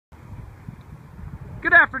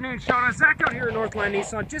Good afternoon, Shauna. Zach out here in Northland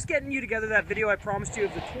Nissan, just getting you together that video I promised you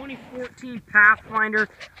of the 2014 Pathfinder.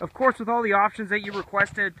 Of course, with all the options that you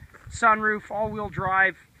requested, sunroof, all-wheel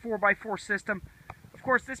drive, 4x4 system. Of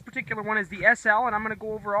course, this particular one is the SL, and I'm going to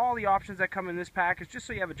go over all the options that come in this package, just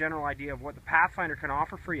so you have a general idea of what the Pathfinder can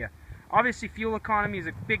offer for you. Obviously, fuel economy is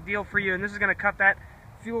a big deal for you, and this is going to cut that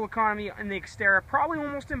fuel economy in the Xterra probably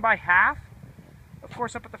almost in by half. Of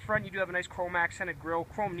course, up at the front, you do have a nice chrome accented grille,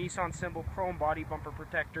 chrome Nissan symbol, chrome body bumper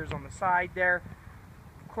protectors on the side there,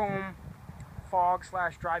 chrome fog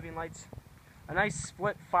 / driving lights, a nice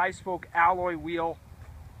split 5-spoke alloy wheel.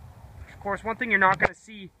 Of course, one thing you're not going to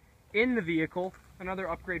see in the vehicle, another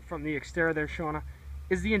upgrade from the Xterra there, Shauna,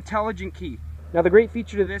 is the intelligent key. Now, the great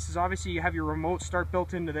feature to this is obviously you have your remote start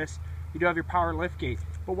built into this. You do have your power lift gate.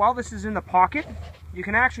 But while this is in the pocket, you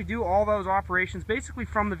can actually do all those operations basically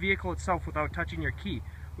from the vehicle itself without touching your key,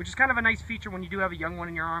 which is kind of a nice feature when you do have a young one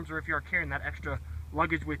in your arms or if you are carrying that extra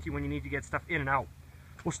luggage with you when you need to get stuff in and out.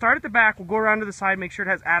 We'll start at the back, we'll go around to the side, make sure it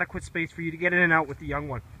has adequate space for you to get in and out with the young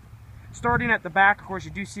one. Starting at the back, of course,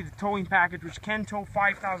 you do see the towing package, which can tow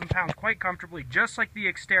 5,000 pounds quite comfortably, just like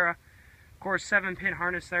the Xterra. Of course, 7-pin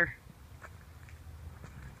harness there.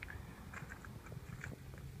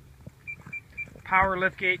 Power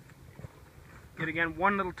liftgate. Yet again,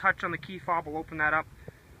 one little touch on the key fob will open that up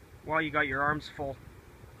while you got your arms full.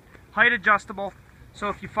 Height adjustable, so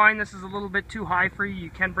if you find this is a little bit too high for you, you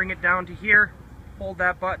can bring it down to here, hold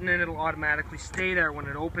that button, and it'll automatically stay there when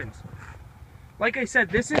it opens. Like I said,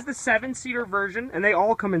 this is the 7-seater version, and they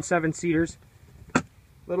all come in 7-seaters. A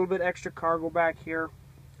little bit extra cargo back here.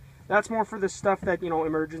 That's more for the stuff that, you know,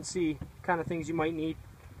 emergency kind of things you might need.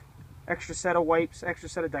 Extra set of wipes, extra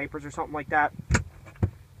set of diapers or something like that.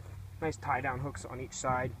 Nice tie-down hooks on each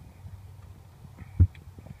side.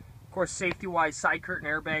 Of course, safety-wise, side curtain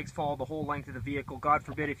airbags follow the whole length of the vehicle. God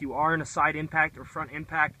forbid if you are in a side impact or front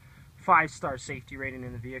impact, 5-star safety rating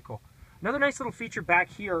in the vehicle. Another nice little feature back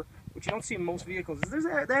here, which you don't see in most vehicles, is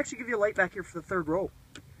they actually give you a light back here for the third row.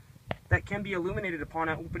 That can be illuminated upon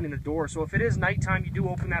opening the door. So if it is nighttime, you do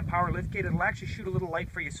open that power liftgate, it'll actually shoot a little light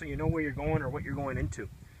for you so you know where you're going or what you're going into.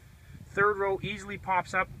 Third row easily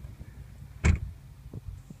pops up,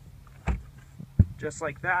 just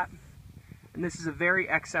like that. And this is a very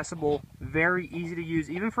accessible, very easy to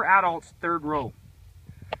use, even for adults, third row.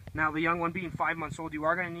 Now, the young one being 5 months old, you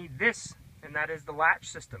are going to need this, and that is the latch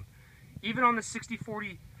system. Even on the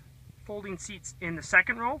 60/40 folding seats in the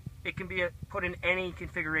second row, it can be put in any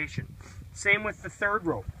configuration. Same with the third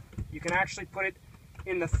row. You can actually put it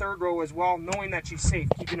in the third row as well, knowing that she's safe,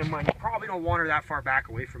 keeping in mind you probably don't want her that far back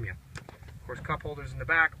away from you. Of course, cup holders in the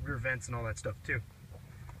back, rear vents and all that stuff too.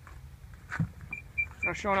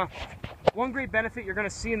 Now, Shauna, one great benefit you're going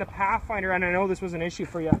to see in the Pathfinder, and I know this was an issue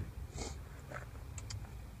for you,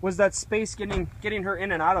 was that space getting her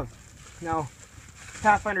in and out of. Now,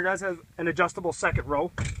 Pathfinder does have an adjustable second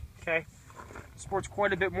row, okay? Sports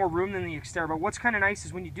quite a bit more room than the Xterra, but what's kind of nice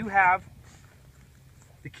is when you do have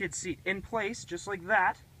the kid's seat in place, just like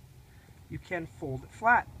that, you can fold it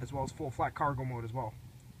flat, as well as full flat cargo mode as well.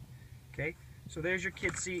 Okay, so there's your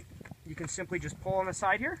kid's seat. You can simply just pull on the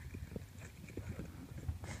side here.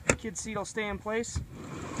 The kid's seat will stay in place,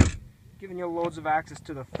 giving you loads of access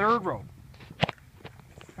to the third row.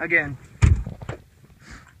 Again,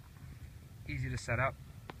 easy to set up.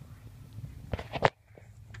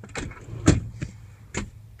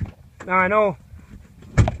 Now, I know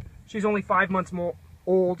she's only 5 months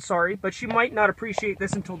old, sorry, but she might not appreciate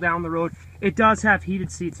this until down the road. It does have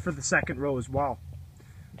heated seats for the second row as well.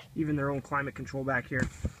 Even their own climate control back here.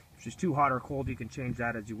 If she's too hot or cold, you can change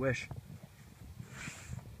that as you wish.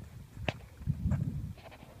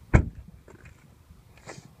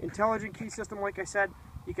 Intelligent key system, like I said,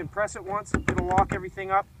 you can press it once, it'll lock everything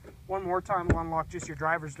up. One more time, it'll unlock just your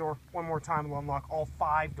driver's door. One more time, it'll unlock all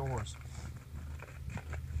 5 doors.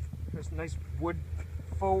 There's nice wood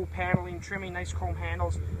faux paneling, trimming, nice chrome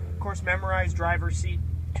handles. Of course, memorized driver's seat,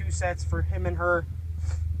 2 sets for him and her.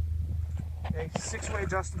 Okay, 6-way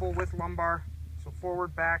adjustable with lumbar. So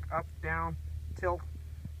forward, back, up, down, tilt,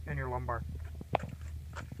 and your lumbar.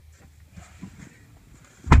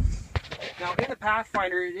 Now, in the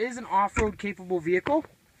Pathfinder, it is an off-road capable vehicle.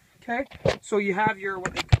 Okay, so you have your,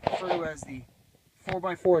 what they refer to as the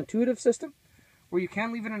 4x4 intuitive system, where you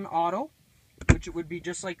can leave it in auto, which it would be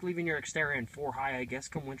just like leaving your Xterra in 4 high, I guess,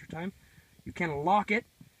 come wintertime. You can lock it,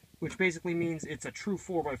 which basically means it's a true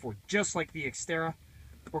 4x4, just like the Xterra,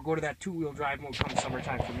 or go to that 2-wheel drive mode come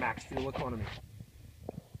summertime for max fuel economy.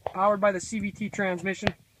 Powered by the CVT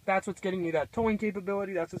transmission, that's what's getting you that towing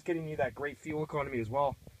capability, that's what's getting you that great fuel economy as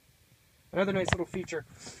well. Another nice little feature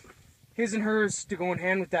His and hers to go in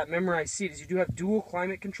hand with that memorized seat is you do have dual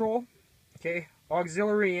climate control. Okay,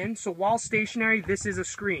 auxiliary in. So while stationary, this is a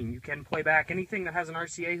screen. You can play back anything that has an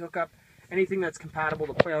RCA hookup, anything that's compatible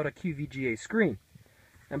to play out a QVGA screen.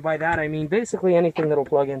 And by that I mean basically anything that'll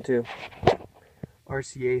plug into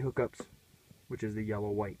RCA hookups, which is the yellow,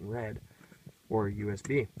 white, and red, or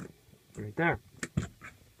USB, right there.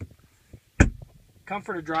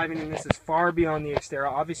 Comfort of driving in this is far beyond the Xterra.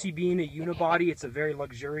 Obviously, being a unibody, it's a very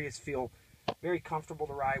luxurious feel, very comfortable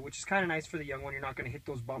to ride, which is kind of nice for the young one. You're not going to hit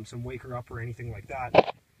those bumps and wake her up or anything like that.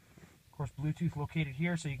 Of course, Bluetooth located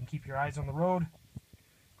here, so you can keep your eyes on the road.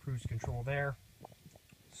 Cruise control there.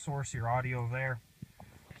 Source your audio there.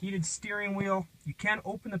 Heated steering wheel. You can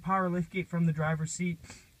open the power liftgate from the driver's seat.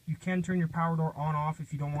 You can turn your power door on off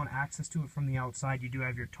if you don't want access to it from the outside. You do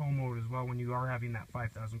have your tow mode as well when you are having that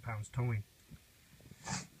 5,000 pounds towing.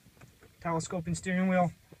 Telescoping steering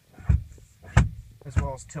wheel, as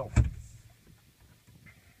well as tilt.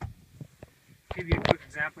 Give you a quick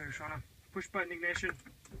example here, Shauna. Push button ignition.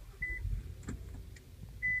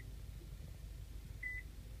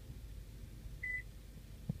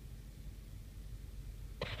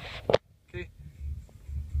 Okay.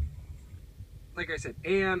 Like I said,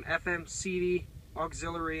 AM, FM, CD,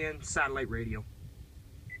 auxiliary in, satellite radio.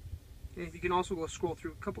 Okay. You can also go scroll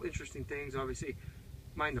through a couple interesting things, obviously.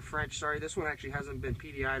 Mind the French, sorry, this one actually hasn't been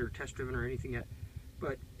PDI'd or test driven or anything yet,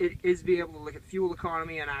 but it is be able to look at fuel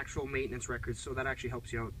economy and actual maintenance records, so that actually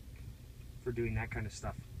helps you out for doing that kind of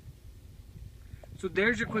stuff. So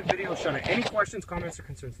there's your quick video, Shauna. Any questions, comments, or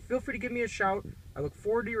concerns, feel free to give me a shout. I look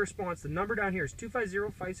forward to your response. The number down here is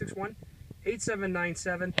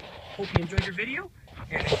 250-561-8797. Hope you enjoyed your video,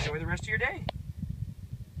 and enjoy the rest of your day.